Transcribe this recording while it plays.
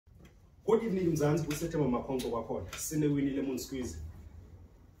Good evening Mzansi, uSethemba Makhonco kwakhona. Sinewini lemon squeeze.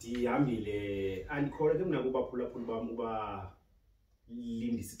 Ndihambile andikholwa ke mna kuba phulaphula bami uba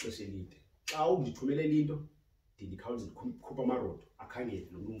lindisa ixesha elide. Xa undithumelela into ndikhawuleza ndikhupha amarodo akhangele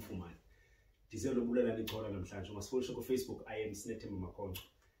nomuntu umfumane. Ndize Bulelani Cola namhlanje ungasifundisha ku Facebook I am Sinethemba Makhonco.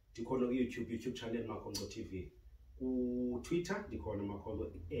 Ndikhona ku YouTube channel Makhonco TV. Ku Twitter ndikhona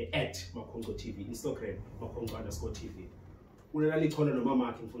Makhonco @Makhonco TV, Instagram Makhonco_TV. Bulelani Cola nomama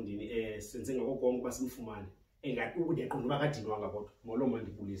wakhe mfundini senze ngako konke basimfumane. Engathi ukuthi yaqonda uba kadinwanga kodwa molo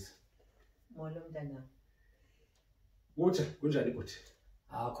mandibulise. Molo mntana. Uthi kunjani bhuti?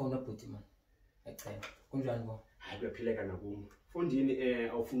 Khona bhuti man. Ecela. Kunjani bo? Hayi kuyaphileka nakumi. Mfundini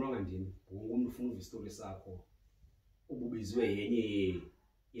awufunwanga ndini. Umuntu ufuna uva istory sakho. Ububizwe yenye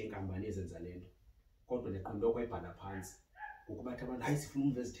yenkampani ezenza lento. Kodwa neqondo lokho ayibhala phansi. Ukuba abantu hayi sifuna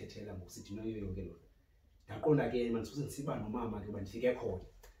umve ezithethela ngokusithi noyo yonke lo. Ndaqonda ke manje siba nomama ke bandifike khona.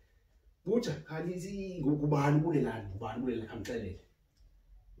 Buja, khalizi ngokubani Bulelani, ubani Bulelani kamxelele.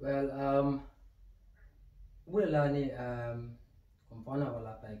 Well, Bulelani ngumfana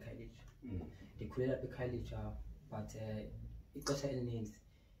walapha eKhayelitsha. Ndikhulela apha eKhayelitsha but ixesha elininzi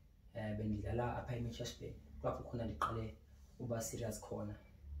bendidlala apha eMitchells Bay. Lapho khona ndiqale uba serious khona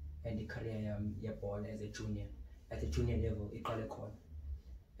and icareer yam yebhola as a junior at the junior level iqale khona.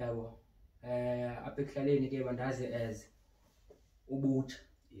 Yabo. Apha ekuhlaleni ke bandazi as ubutsha.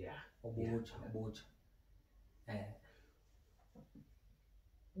 Yeah. Ubutsha.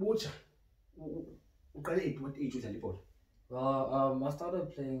 Buja, uqale at what age udlala ibhola? Well, I started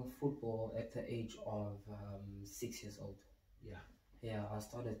playing football at the age of 6 years old. Yeah, I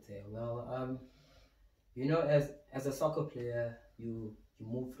started there. Well, you know, as a soccer player, you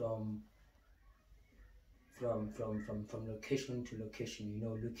move from location to location. You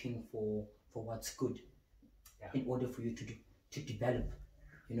know, looking for what's good in order for you to develop.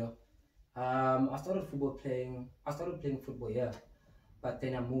 You know, I started playing football, yeah, but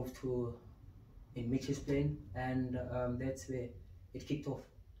then I moved to in Mitchells Plain, and that's where it kicked off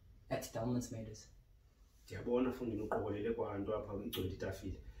at Dalman's Maiders. Ndiyabona mfundini uqokolele kwanto apha igcwele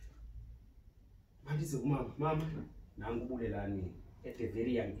itafile. Mandize mama nangu Bulelani at a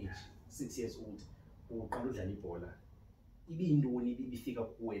very young age, 6 years old, uqala udlala ibhola. Ibiyintoni ibifika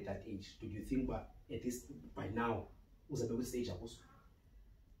kuwe at that age? Do you think at this by now uzabe kwistage akuso?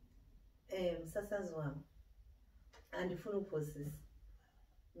 Msasazi wami andifuna uphosisa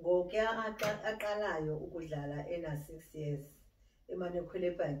ngokuya aqalayo ukudlala ena 6 years emane ekhwele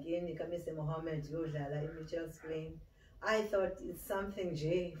ebhankini kaMr Mohammed yodlala eMitchells Plain. I thought it's something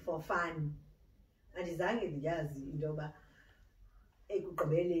nje for fun, andizange ndiyazi into yoba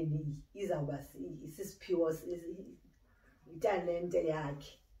ekugqibeleni izawuba isisiphiwo italente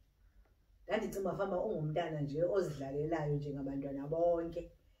yakhe. Ndandicinga fama ungumntana nje ozidlalelayo njengabantwana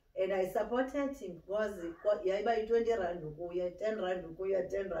bonke. And I supported him because yayiba 20 rand ukuya, 10 rand ukuya,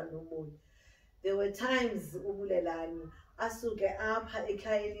 10 rand ubuya. There were times uBulelani asuke apha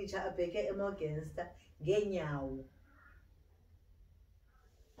eKhayelitsha abheke eMorgenster ngeenyawo.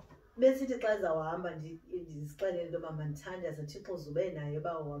 Besithi xa zawuhamba ndizixelele into yoba mandithandaze Thixo uzube naye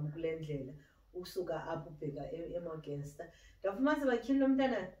bawo wam kule ndlela usuka apha ubheka eMorgenster. Ndafumanisa batyhini lo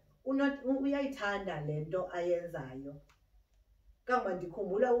mntana uyayithanda le nto ayenzayo. Kamba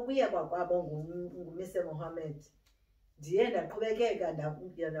ndikhumbula ukuya kwakwabo nguMr Mohammed. Ndiye ndaqhubekeka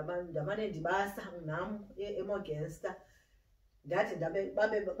ndamane ndibasa nam eMorgenster. Ndathi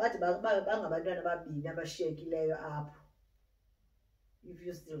bathi bangabantwana ababini abashiyekileyo apho. If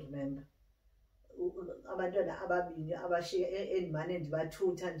you still remember. Abantwana ababini abashiye endimane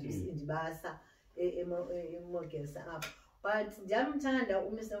ndibathutha ndibasa eMorgenster apho. But ndiyamthanda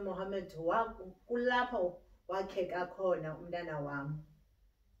uMr Mohammed kulapho wakheka khona umntana wami.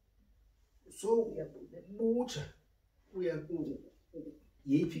 So Buja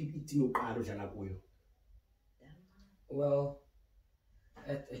yiphi iteam oqala udlala kuyo? Well,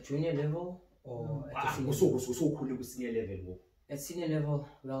 at a junior level or at a senior level? Usukhule ku senior level ngoku. At senior level,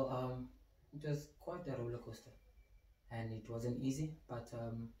 well, it was quite a roller coaster, and it wasn't easy. But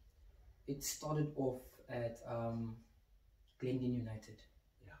it started off at Bulelani United.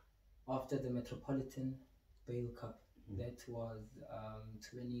 Yeah. After the Metropolitan Bail Cup, that was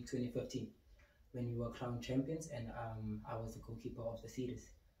 2015, when we were crowned champions, and I was the goalkeeper of the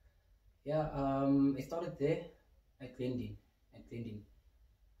series. Yeah, I started there at Glendin.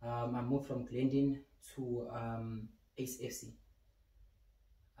 I moved from Glendin to Ace FC.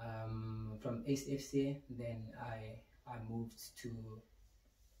 From Ace FC, then I moved to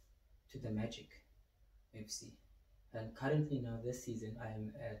the Magic FC, and currently now this season I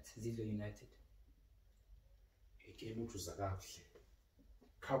am at Zizwe United. Again, which was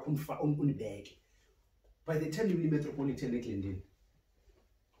unibeke. By the time you Metropolitan eGlendale,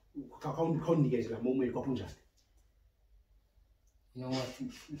 khawundike nje la moment kwakunjani? You know what?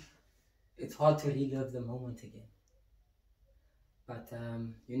 It's hard to relive the moment again. But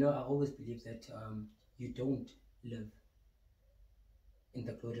you know, I always believe that you don't live in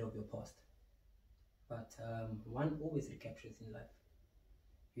the glory of your past, but one always recaptures in life.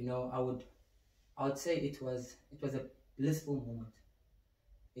 You know, I would say it was a blissful moment.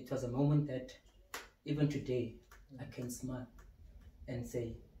 It was a moment that even today I can smile and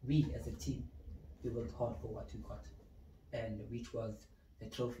say we as a team, we worked hard for what we got, and which was the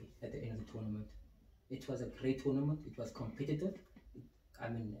trophy at the end of the tournament. It was a great tournament. It was competitive. I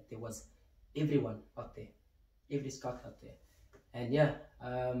mean, there was everyone out there, every scout out there, and yeah,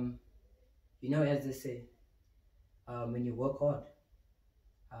 you know, as they say, when you work hard,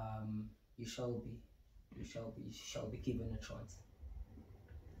 you shall be given a chance.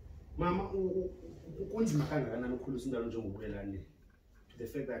 Mama, kunzima kangakanani ukukhulisa umntwana njengobulelani, to the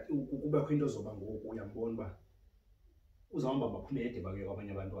fact that kubekho into zoba ngoku uyambona uba uzahamba baphumede bake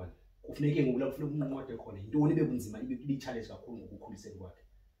kwabanye abantwana. Kufuneke ngoku la kufuneka umnqode khona. Yintoni bebunzima ibe-challenge kakhulu ngokukhuliseni kwakhe?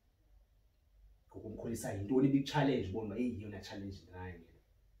 Ngokumkhulisa yintoni ibe-challenge ubona hey yona challenge naye?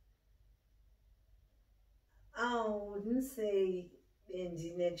 I wouldn't say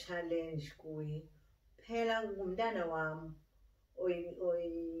bendine-challenge kuye. Phela ngumntana wami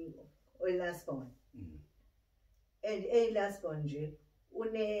oyi-last born. And last born nje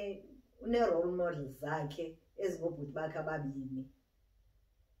une-role models zakhe ezingobhuti bakhe ababini.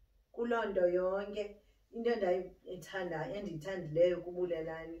 Kuloo nto yonke into endiyithandileyo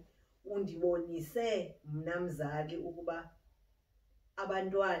kuBulelani, undibonise mna mzali ukuba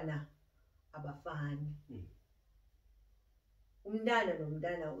abantwana abafani. Umntana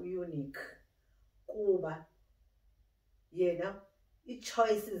nomntana u-unique kuba yena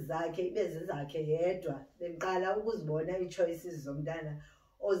i-choices zakhe ibe zezakhe yedwa. Bendiqala ukuzibona ii-choices zomntana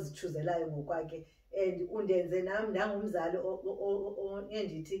ozichuzelayo ngokwakhe, and undenze nam ndangumzali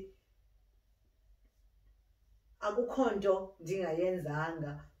endithi akukho nto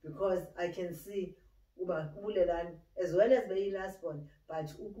ndingayenzanga, because I can see uba uBulelani as well as beyi-last born,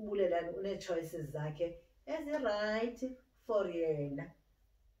 but uBulelani une-choices zakhe ezi-right for yena.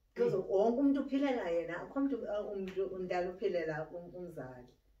 Because wonke umuntu uphilela yena, akho umuntu umntana uphilela umzali.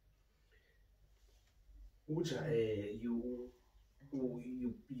 Uja you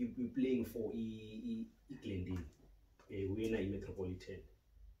playing for iGlendale, winner iMetropolitan.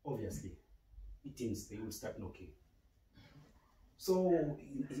 Obviously, teams they will start knocking. So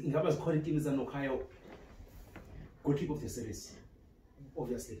ingaba zikhona teams zanokhayo goalkeeper of the series.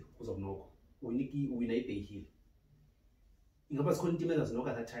 Obviously, uzobnokho. Winner iBay Hill. Ingaba zikhona teams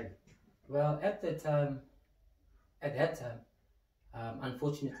ezazinokha at that time. Well, at that time,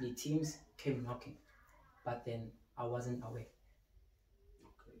 unfortunately, teams came knocking, but then I wasn't aware.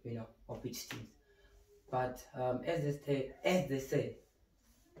 Okay. You know, of which teams. But as they say,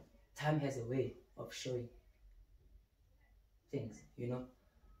 time has a way of showing things, you know,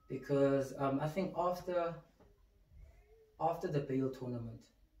 because I think after the Bale tournament,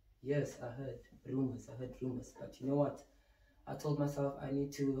 yes, I heard rumors, but you know what? I told myself I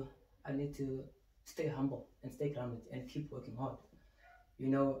need to stay humble and stay grounded and keep working hard. You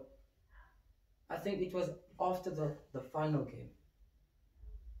know, I think it was after the final game,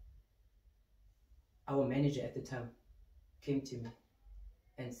 our manager at the time came to me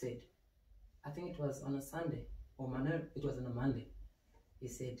and said, I think it was on a Sunday, it was on a Monday. He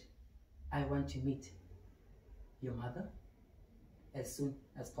said, I want to meet your mother as soon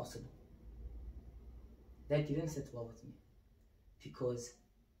as possible. That didn't sit well with me, because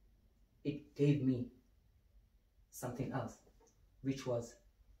it gave me something else, which was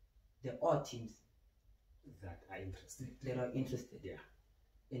there are teams that are interested yeah,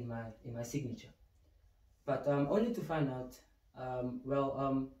 in my signature. But only to find out,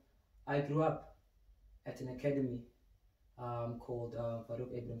 I grew up at an academy called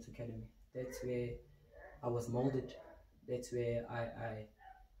Farouk Abrams Academy. That's where I was molded. That's where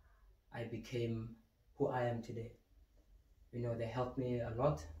I became who I am today. You know, they helped me a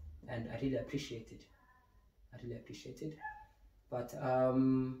lot, and I really appreciate it. But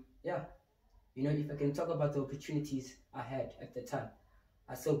yeah, you know, if I can talk about the opportunities I had at the time,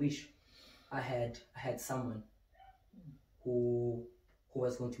 I so wish I had someone who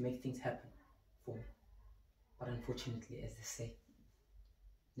was going to make things happen for me. But unfortunately, as they say,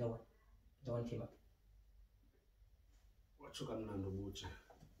 no one came up. What you can know, no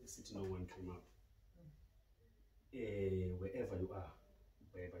one came up. Wherever you are,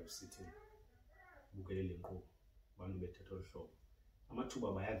 wherever you're sitting, bukelele nkqubo, abantu bethetha olu hlobo,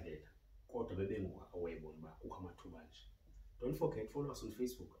 amathuba bayavela kodwa bebengu-aware bona uba kukho amathuba nje. Don't forget, follow us on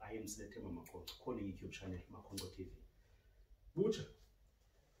Facebook. I am Silethemba Makhonco. Khona i-YouTube channel Makhonco TV. Butsha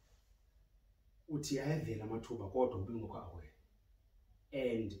uthi ayavela amathuba kodwa ubengekho aware,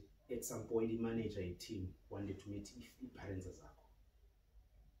 and at some point i-manager team wanted to meet i-parents zakho,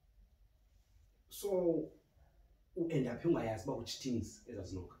 so u-end up ungayazi uba which teams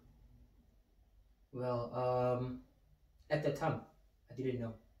ezazinoka. Well, at the time, I didn't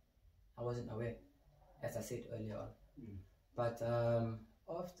know. I wasn't aware, as I said earlier on. But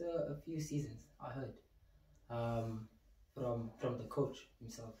after a few seasons, I heard from the coach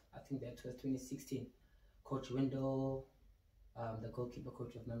himself. I think that was 2016. Coach Wendell, the goalkeeper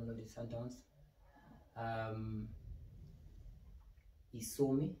coach of Mamelodi Sundowns, he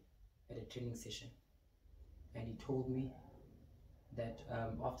saw me at a training session, and he told me that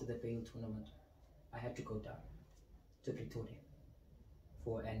after the Bale tournament, I had to go down to Pretoria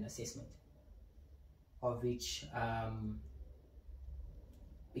for an assessment, of which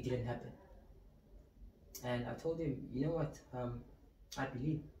it didn't happen. And I told him, you know what, I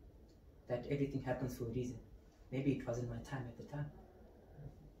believe that everything happens for a reason. Maybe it wasn't my time at the time.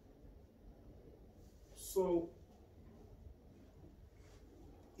 So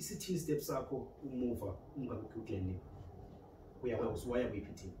isithini steps sakho umuva ungabe kuGlendin? Why are we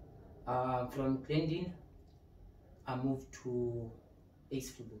pitting? From Glendin, I moved to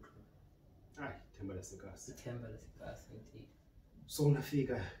Ace Football Club. Themba laseKasi. Themba laseKasi, indeed. So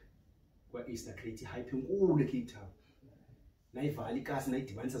unafika kwa-Ace na-create hype enkulu eCape Town. Nayivala iKasi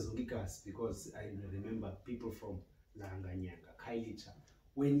nayidibanisa zonke iKasi, because I remember people from Langanyanga, Khayelitsha,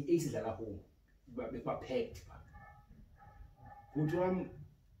 when i-Ace idlala home, packed. But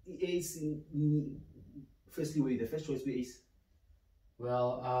i-Ace, firstly, were you the first choice with Ace?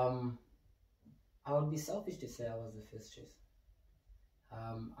 Well, I would be selfish to say I was the first choice.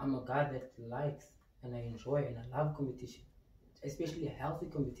 I'm a guy that likes and I enjoy and I love competition, especially a healthy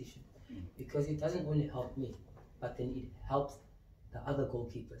competition, because it doesn't only help me, but then it helps the other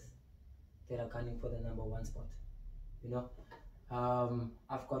goalkeepers that are gunning for the #1 spot. You know,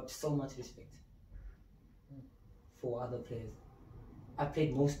 I've got so much respect for other players. I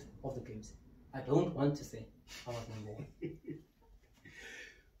played most of the games. I don't want to say I was #1.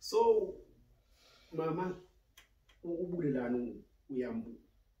 So, Mama, uBulelani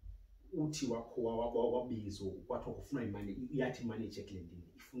uthi wakho wabizwa kwathiwa ufuna imali, iyathi manager eGlendin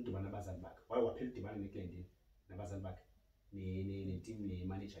ifuna udibana nabazali bakhe. Waye waphela udibana neGlendin nabazali bakhe ne-team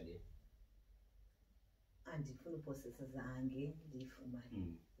ne-manager le? Andifuna uphosesa zange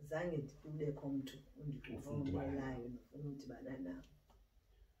ndiyifumane. Zange kubekho mntu undivumelayo nofuna udibana nawo.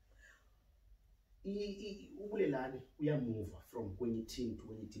 uBulelani uyamuva from kwenye team to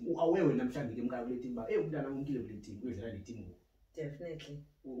kwenye team. Aware wena mhlambi ke mka kule team ba umntana umkile kule team uyodlala le team ngoku. Definitely.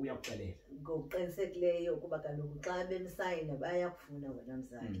 Uyakuxelela. Ngokuqinisekileyo kuba kaloku xa bemsayina bayakufuna wena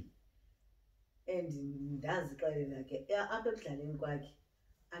mzali. And ndazixelela ke apha ekudlaleni kwakhe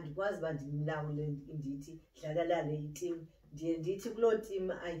andikwazi uba ndimlawule ndithi dlalalale iteam. Ndiye ndithi kuloo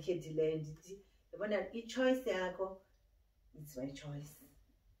team ayikhethileyo ndithi yabona i-choice yakho, it's my choice,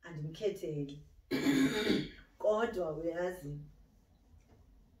 andimkhetheli. Kodwa uyazi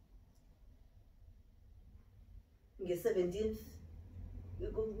nge-17th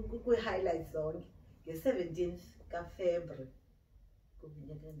kwi-highlights zonke, nge-17th kaFebruary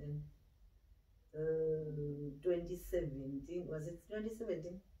 2017, was it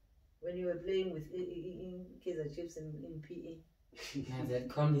 2017 when you were playing with in Kaizer Chiefs in PE? No, that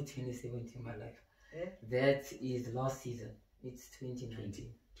can't be 2017, my life. Yeah? That is last season. It's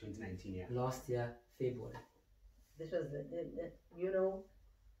 2019. 2019, yeah. Last year, February. This was you know,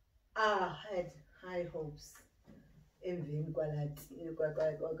 I had high hopes. Emveni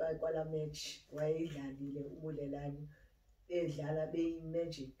kwala match wayedlalile uBulelani edlala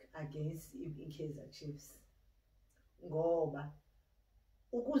beyi-magic against i-Kaizer Chiefs, ngoba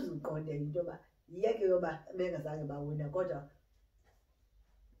ukuze uqonde into yoba yiyeke yoba bengazange bawina, kodwa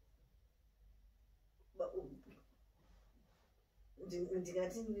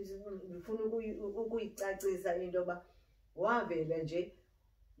ndingathi ndifuna ukuyicacisa into yoba wavela nje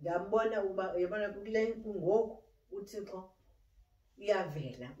ndambona uba yabona kule ngoku uThixo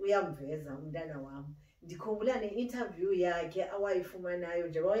uyavela, uyamveza umntana wam. Ndikhumbula ne-interview yakhe awayifumanayo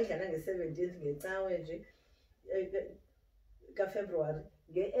nje wayedlala nge-17th ngecawe nje kaFebruary.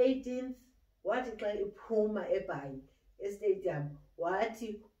 Nge-18th wathi xa iphuma eBhayi estadium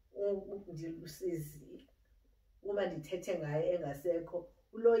wathi ndilusizi uba ndithethe ngaye engasekho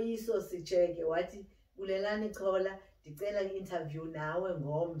uloyiso Sitsheke, wathi Bulelani Cola ndicela i-interview nawe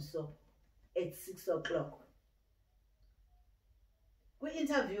ngomso at 6 o'clock.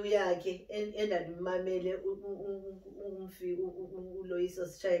 kwi-interview yakhe endandimamele uLoyiso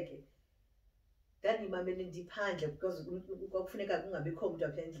Sisheke, ndandimamele ndiphandle because kwakufuneka kungabikho mntu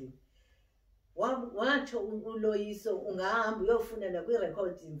apha endlini. Watsho uLoyiso, ungahamba uyofuna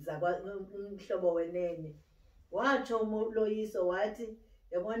nakwi-recordings umhlobo wenene. Watsho uLoyiso wathi,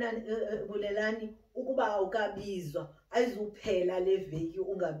 yabona Bulelani, ukuba awukabizwa ayizuphela le veki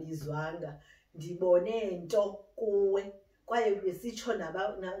ungabizwanga. Ndibone nto kuwe. Kwaye besitsho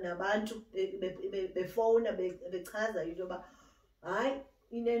nabantu befowuna bechaza into yoba hayi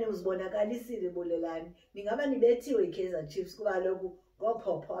inene uzibonakalisile Bulelani. Ningaba nibethiwe i-Kaizer Chiefs kuba kaloku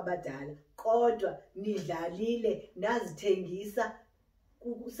ngoophopho abadala, kodwa nidlalile nazithengisa.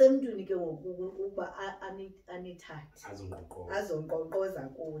 Kusemntwini ke ngoku ukuba anithathe azonkqonkqoza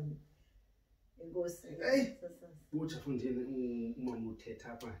kuni. Enkosi. Butsha fundini umama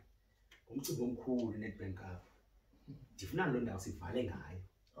uthetha apha ngomcimbi omkhulu Nedbank Cup. Ndifuna loo ndawo sivale ngayo.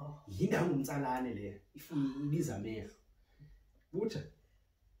 Yindawo ngumtsalane le ibiza amehlo. Butsha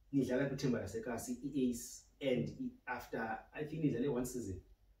nidlala kwithemba lasekasi i-Ace and after I think nidlale one season.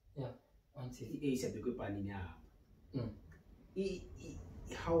 Yeah, one season. I-Ace yabekwe ebhanini yahamba.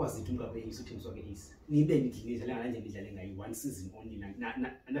 How was it umka kwe-Ace uthengiswa ke-Ace? Nibe nidlale ngale ndlela nidlale ngayo one season only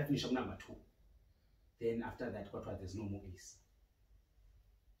na finish up number 2. Then after that what there's no more Ace.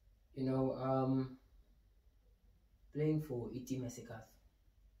 You know, playing for team Sekas,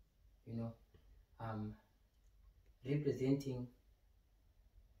 you know, representing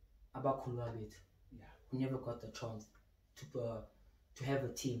abakhulu bethu, who never got the chance to have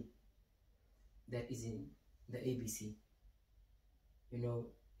a team that is in the ABC. You know,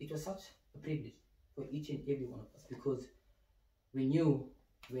 it was such a privilege for each and every one of us, because we knew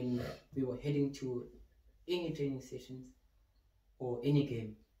when we were heading to any training sessions or any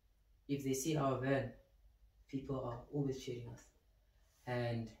game, if they see our van, people are always cheering us,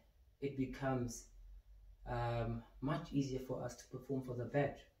 and it becomes much easier for us to perform for the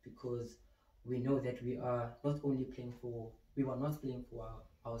badge, because we know that we are not only playing for, we were not playing for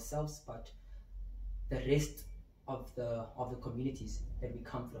ourselves, but the rest of the communities that we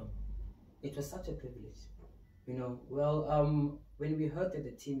come from. It was such a privilege, you know. Well, when we heard that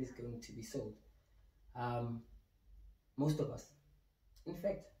the team is going to be sold, most of us, in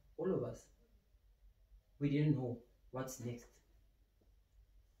fact, all of us, we didn't know what's next.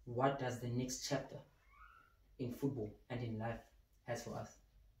 What does the next chapter in football and in life has for us?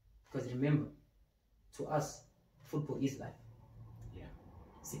 Because remember, to us, football is life. Yeah.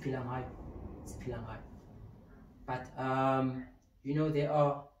 Siphila ngayo. But you know, there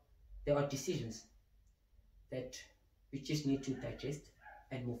are decisions that we just need to digest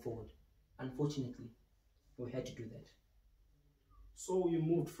and move forward. Unfortunately, we had to do that. So you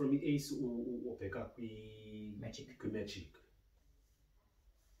moved from Ace or back up Magic,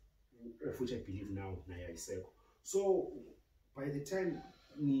 of which I believe now Naya is. So by the time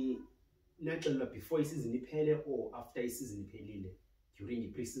natural before season iphele or after season iphelile, during the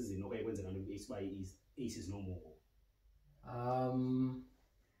pre-season okay kwenzeka lo Ace by Ace is no more.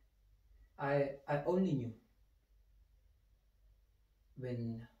 I only knew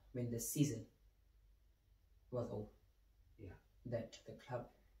when the season was over, that the club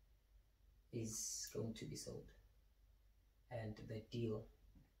is going to be sold and the deal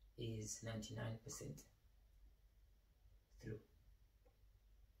is 99% through.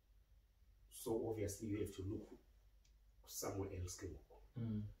 So obviously you have to look somewhere else.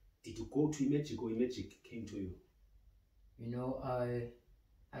 Did you go to Magic or Magic came to you? You know, I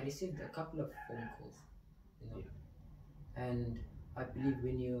received a couple of phone calls, you know, and I believe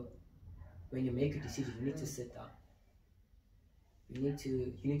when you make a decision, you need to sit down. You need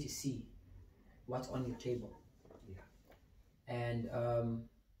to see what's on your table. And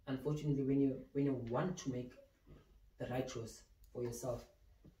unfortunately, when you want to make the right choice for yourself,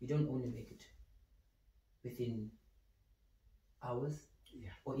 you don't only make it within hours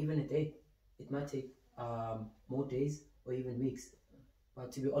or even a day. It might take more days or even weeks.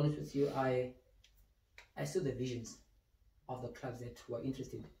 But to be honest with you, I saw the visions of the clubs that were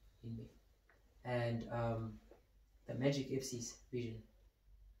interested in me, and the Magic FC's vision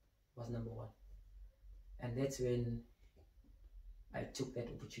was number one. And that's when I took that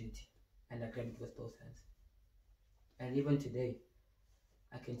opportunity and I grabbed it with both hands. And even today,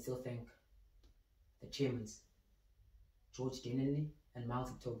 I can still thank the chairmans, George Dinelly and Miles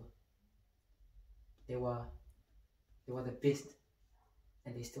October. They were the best,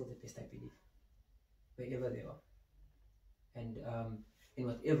 and they're still the best, I believe, wherever they are, and in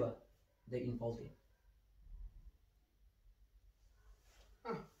whatever they're involved in.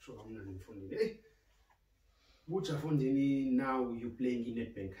 Sure, I'm not informed. Uchafondini, now you're playing in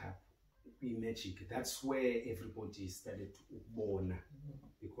Nedbank Cup, in Magic. That's where everybody started to born,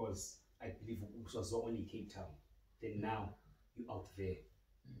 because I believe it was only Cape Town. Then now you're out there.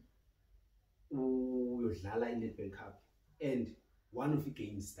 You're in Nedbank Cup, and one of the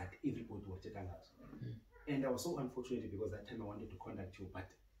games that everybody was taking out. And I was so unfortunate because that time I wanted to contact you, but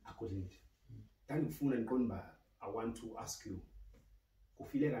I couldn't. Thank you, and I want to ask you,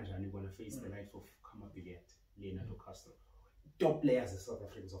 you're going to face the likes of Kama Billiard, Leonardo Castro, top players in South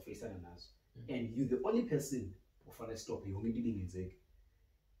Africa are facing us, and you're the only person who can stop you. Only doing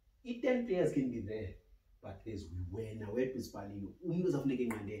it. 10 players can be there, but there's when a web is balling, of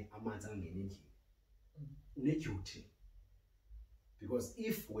making a man's angin duty. Because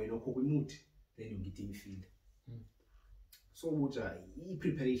if we're not cooking, then you get in field. So what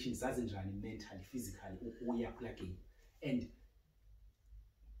preparations doesn't run mentally, physically, we are plugging. And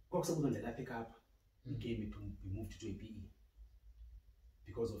the pick up, he came to be moved to JPE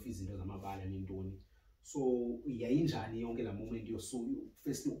because of his Indozamabal and Indoni. So we are in Jani on the moment you're so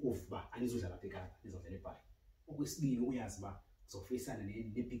first off bar and he's a pick up, he's on the bar. Obviously, we has bar, so face and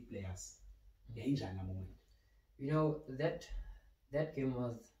the big players. You're in Jani moment. You know, that game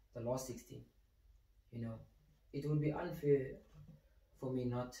was the last 16. You know, it would be unfair for me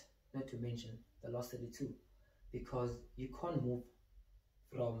not to mention the last 32, because you can't move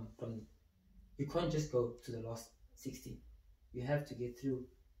from you can't just go to the last 16. You have to get through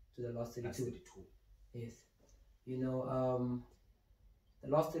to the last 32. Yes. You know, the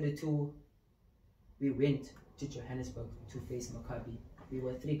last 32, we went to Johannesburg to face Maccabi. We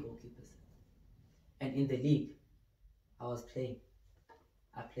were 3 goalkeepers. And in the league, at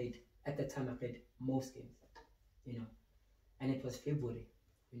the time I played most games, you know, and it was February,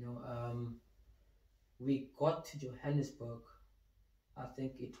 you know. We got to Johannesburg, I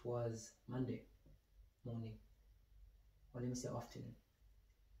think it was Monday morning, or let me say afternoon,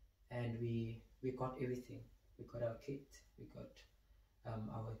 and we got everything. We got our kit, we got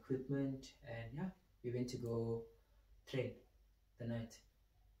our equipment, and yeah, we went to go train the night.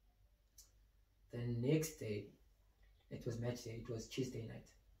 The next day, it was match day, it was Tuesday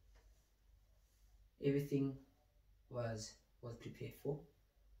night. Everything was prepared for.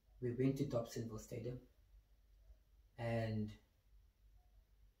 We went to Dobsonville Stadium and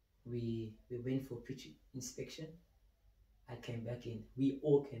we went for pitch inspection. I came back in. We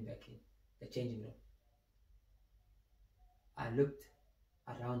all came back in the changing room. I looked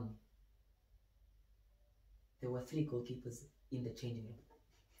around me. There were 3 goalkeepers in the changing room.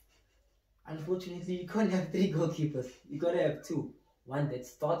 Unfortunately, you can't have 3 goalkeepers. You gotta have 2. One that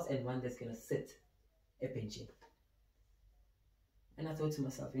starts and one that's gonna sit a benching. And I thought to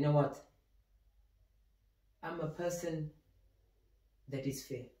myself, you know what? I'm a person that is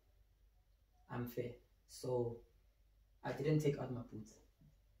fair. I'm fair. So I didn't take out my boots.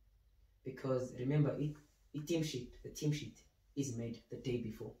 Because remember, the team sheet is made the day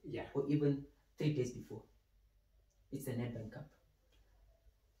before. Yeah. Or even 3 days before. It's the Nedbank Cup.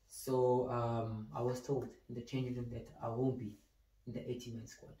 So I was told in the changing room that I won't be in the 80-man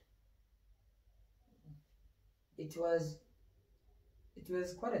squad. It was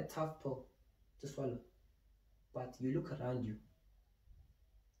quite a tough pill to swallow. But you look around you,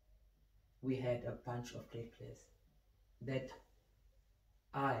 we had a bunch of great players that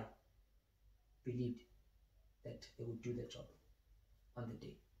I believed that they would do the job on the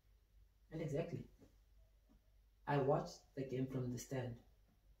day. And exactly. I watched the game from the stand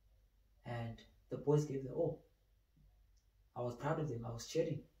and the boys gave their all. I was proud of them. I was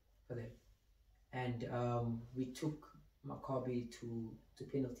cheering for them. And we took Maccabi to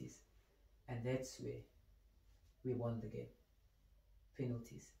penalties. And that's where we won the game.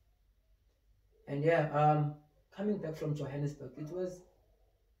 Penalties. And yeah, coming back from Johannesburg,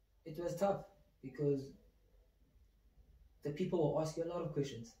 it was tough because the people will ask you a lot of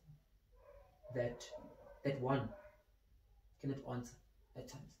questions that one cannot answer at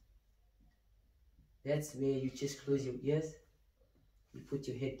times. That's where you just close your ears, you put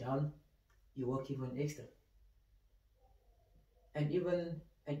your head down, you work even extra. And even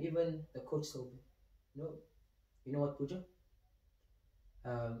the coach told me, no, you know what, Puja?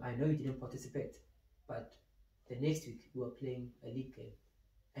 I know you didn't participate, but the next week we were playing a league game,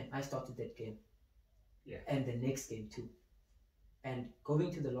 and I started that game. Yeah. And the next game too. And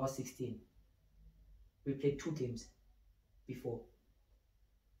going to the last 16, we played 2 games before.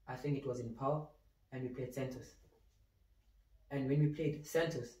 I think it was in Power, and we played Santos. And when we played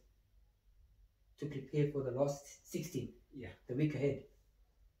Santos to prepare for the last 16, yeah, the week ahead,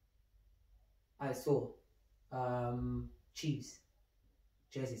 I saw Chiefs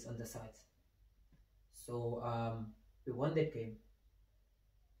jerseys on the sides. So we won that game,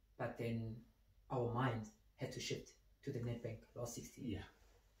 but then our minds had to shift to the Nedbank last 16. Yeah.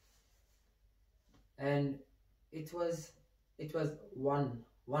 And it was one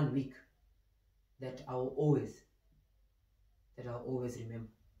week that I'll always remember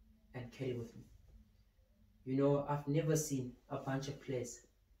and carry with me. You know, I've never seen a bunch of players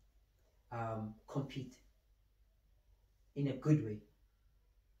compete in a good way,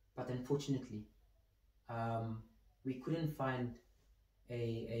 but unfortunately we couldn't find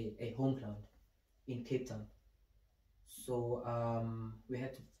a home ground in Cape Town, so we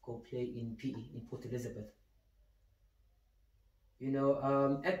had to go play in PE in Port Elizabeth. You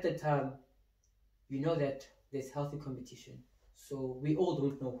know, at the time, you know that there's healthy competition, so we all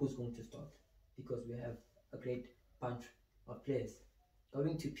don't know who's going to start because we have a great bunch of players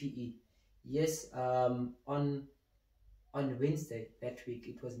going to PE. Yes, on Wednesday that week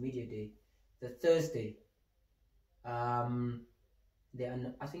it was media day. The Thursday, I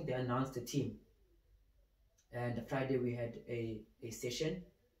think they announced the team, and the Friday we had a session,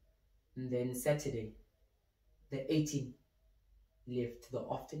 and then Saturday the 18 left the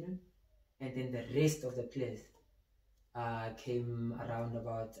afternoon, and then the rest of the players came around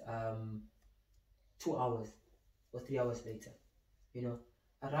about 2 hours or 3 hours later. You know,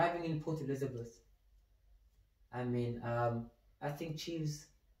 arriving in Port Elizabeth, I mean, I think Chiefs,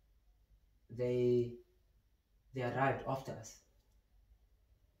 they arrived after us.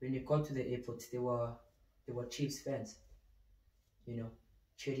 When you got to the airport, they were Chiefs fans, you know,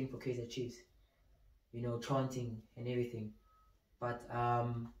 cheering for Kaizer Chiefs, you know, chanting and everything. But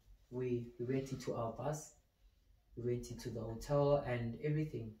we went into our bus, we went into the hotel and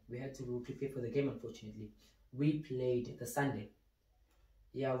everything. We had to prepare for the game. Unfortunately, we played the Sunday.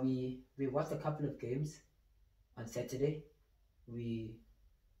 Yeah, we watched a couple of games on Saturday. We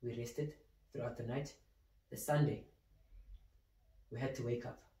rested throughout the night. The Sunday, we had to wake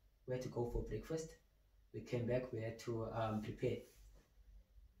up. We had to go for breakfast. We came back. We had to prepare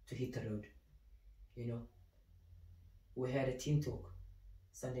to hit the road. You know, we had a team talk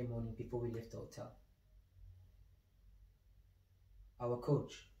Sunday morning before we left the hotel. Our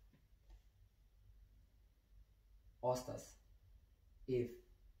coach asked us if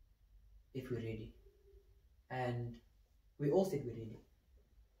we're ready, and we all said we're ready.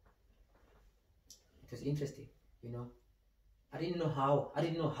 It was interesting, you know. I didn't know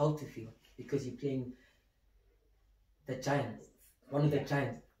how to feel because you're playing the giants, one of the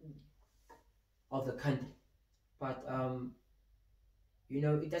giants of the country. But you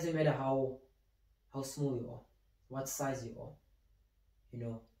know, it doesn't matter how small you are, what size you are. You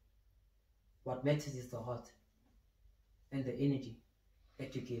know, what matters is the heart and the energy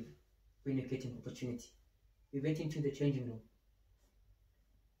that you give when you get an opportunity. We went into the changing room.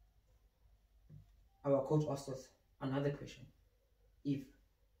 Our coach asked us another question. He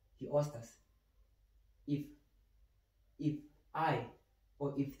asked us if I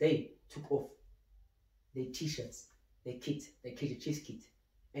or if they took off their t-shirts, their kit, their Kaizer Chiefs kit,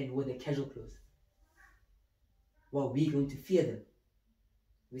 and wore their casual clothes, were we going to fear them?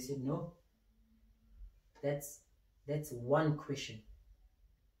 We said no. That's one question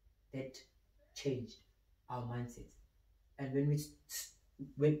that changed our mindsets. And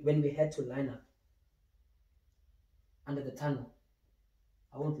when we had to line up under the tunnel,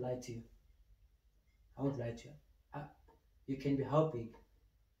 I won't lie to you. You can be how big,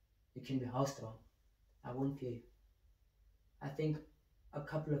 you can be how strong, I won't fear you. I think a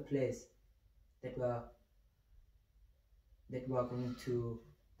couple of players that were going to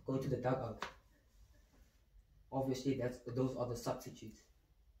go to the dugout, obviously those are the substitutes.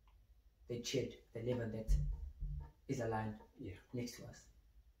 They cheered the 11 that is aligned next to us.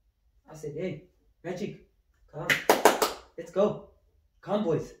 I said, hey, Magic, come, let's go. Come,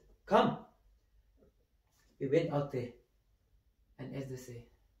 boys, come. We went out there, and as they say,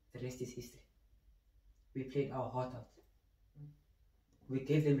 the rest is history. We played our heart out. We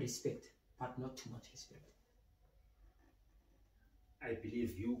gave them respect, but not too much respect. I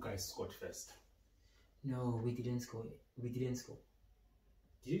believe you guys scored first. No, we didn't score.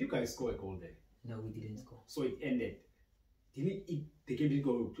 Did you guys score a goal there? No, we didn't score. So it ended. The game didn't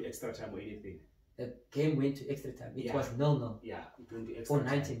go to extra time or anything? The game went to extra time. It was 0-0. Yeah, it went to extra time.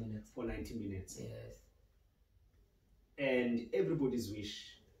 90 minutes. For 90 minutes. Yes. And everybody's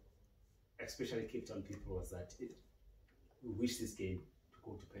wish, especially Cape Town people, was that we wish this game to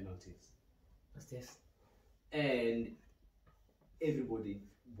go to penalties. Yes. And everybody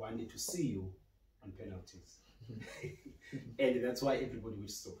wanted to see you on penalties. And that's why everybody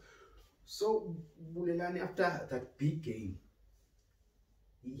wished so. So, Bulelani, after that big game,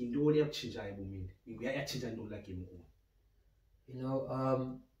 yintoni yakutshintshayo ebomini yatshintsha ntoni la game kuwe? You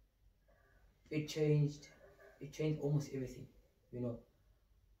know, it changed almost everything. You know,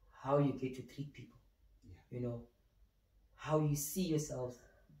 how you get to treat people. You know, how you see yourself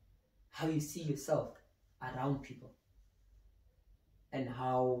around people, and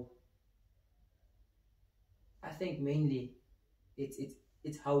how I think mainly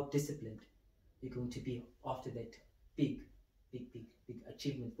it's how disciplined you're going to be after that big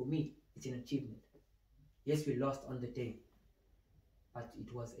achievement. For me, it's an achievement. Yes, we lost on the day, but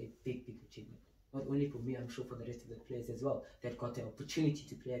it was a big achievement. Not only for me, I'm sure for the rest of the players as well that got the opportunity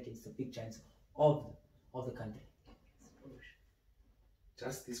to play against the big giants of the country.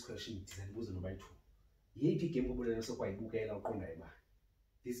 Just this question, ndizanibuza noba yi-2. Yeyiphi igame obulena sokwayibukela uqondayo ba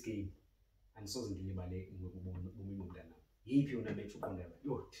this game andisoze ngilibale bomini bomntana? Yeyiphi yona match uqondayo ba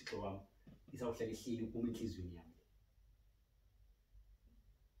yo Thixo wam izawuhlala ihleli kuma enhliziyweni yami?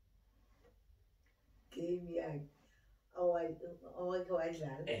 Game yakhe awakhe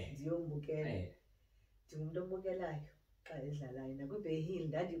wadlala ndiyombukela. Ndingumuntu ombukelayo xa edlalayo. Nakwibehil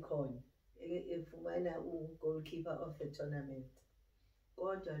ndandikhona efumana u-goalkeeper of the tournament.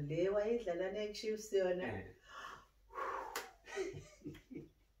 Kodwa le wayedlala ne-Chiefs yona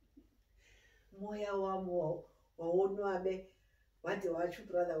moya wam wawonwabe. Wade watsho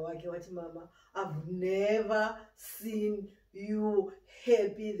ubrother wakhe wathi, mama, I've never seen you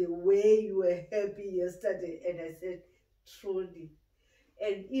happy the way you were happy yesterday. And I said, truly.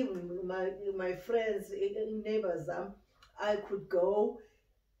 And even my friends, neighbors, I could go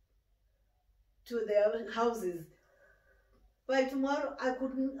to their houses. By tomorrow, I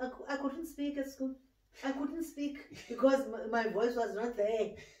couldn't speak at school. I couldn't speak because my voice was not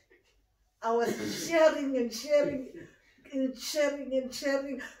there. I was sharing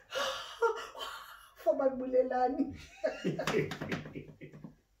for my Bulelani.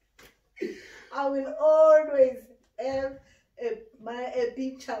 I will always have a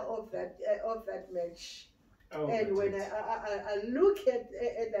picture of that match. Oh, and when I look at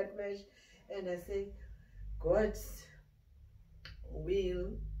that match and I say, God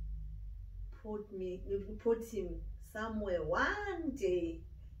will put him somewhere one day,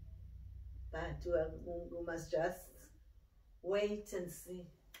 but we must just wait and see.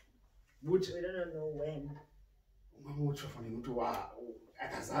 We don't know when. Umamutsho fanele ukuthi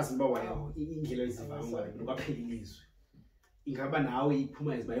akazazi uba wayo indlela eziva ngayo nokaphela ilizwe. Ingaba nawe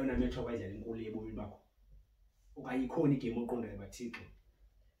iphuma iziba yona match okwayidlala inkulu ebomini bakho? Okanye ikhona igame oqondayo bathixo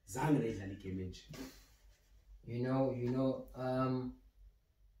zange nayidlala igame enje? You know,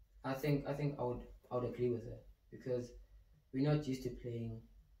 I think I would agree with her, because we're not used to playing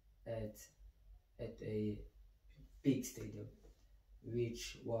at a big stadium,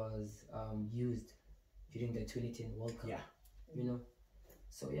 which was used during the 2010 World Cup. Yeah. You know,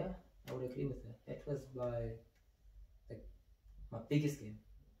 so yeah, I would agree with her. That was my biggest game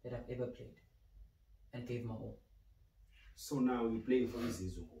that I've ever played, and gave my all. So now you're playing for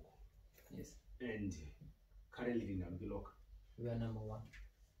Zizwe. Yes. And currently in Ambilok, we are number 1.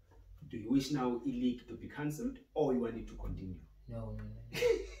 Do you wish now e-league to be cancelled, or you want it to continue? No.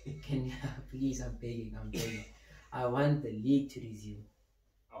 Can you please? I'm begging. I want the league to resume.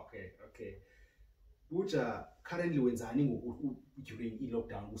 Okay. Buja, currently wenzani during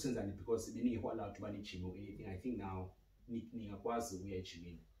lockdown usenzani, because beningekho allowed to manage gym or anything. I think now ningakwazi ukuya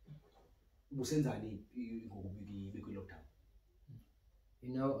ejimini. Usenzani bekwi lockdown?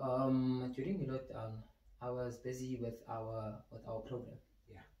 You know, during the lockdown, I was busy with our program.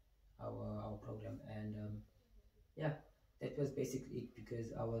 Yeah. Our program, and yeah, that was basically it,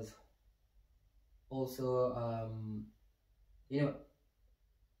 because I was also you know,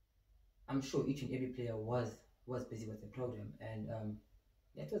 I'm sure each and every player was busy with the program, and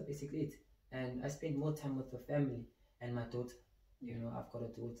that was basically it. And I spent more time with the family and my daughter. You know, I've got a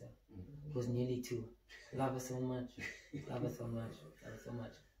daughter who's nearly 2. Love her so much.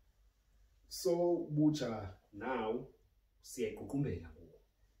 So Buja, now siyakukumbela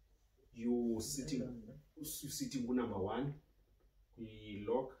you sitting number 1 we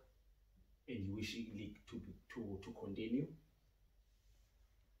lock, and you wish league to continue.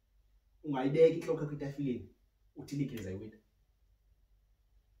 Ungayibeka ihloko yakho etafileni uthi league izayiwina?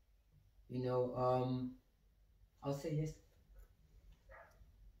 You know, I'll say yes.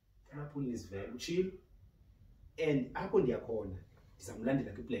 Lapho nizivela uchill, and apho ndiyakhona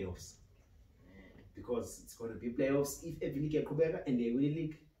ndizamlandela kwi-playoffs, because it's going to be playoffs. If every league yaqhubeka and they win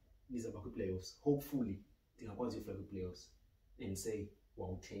league, nizaba kwi-playoffs. Hopefully ndingakwazi ukufika kwi-playoffs and say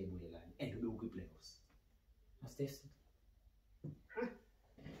wawuthe Bulelani and ube ukwi-playoffs.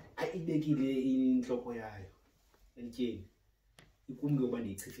 Ayibekile inhloko yayo elityeni ikum ke uba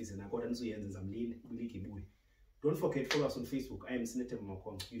ndiyichifise na kodwa nizoyenza ndizamlinde kwiligi ibuye. Don't forget, follow us on Facebook. I am Senator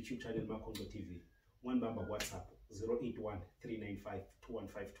Makongo, YouTube channel Makongo TV. One number WhatsApp 081 395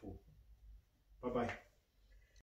 2152. Bye bye.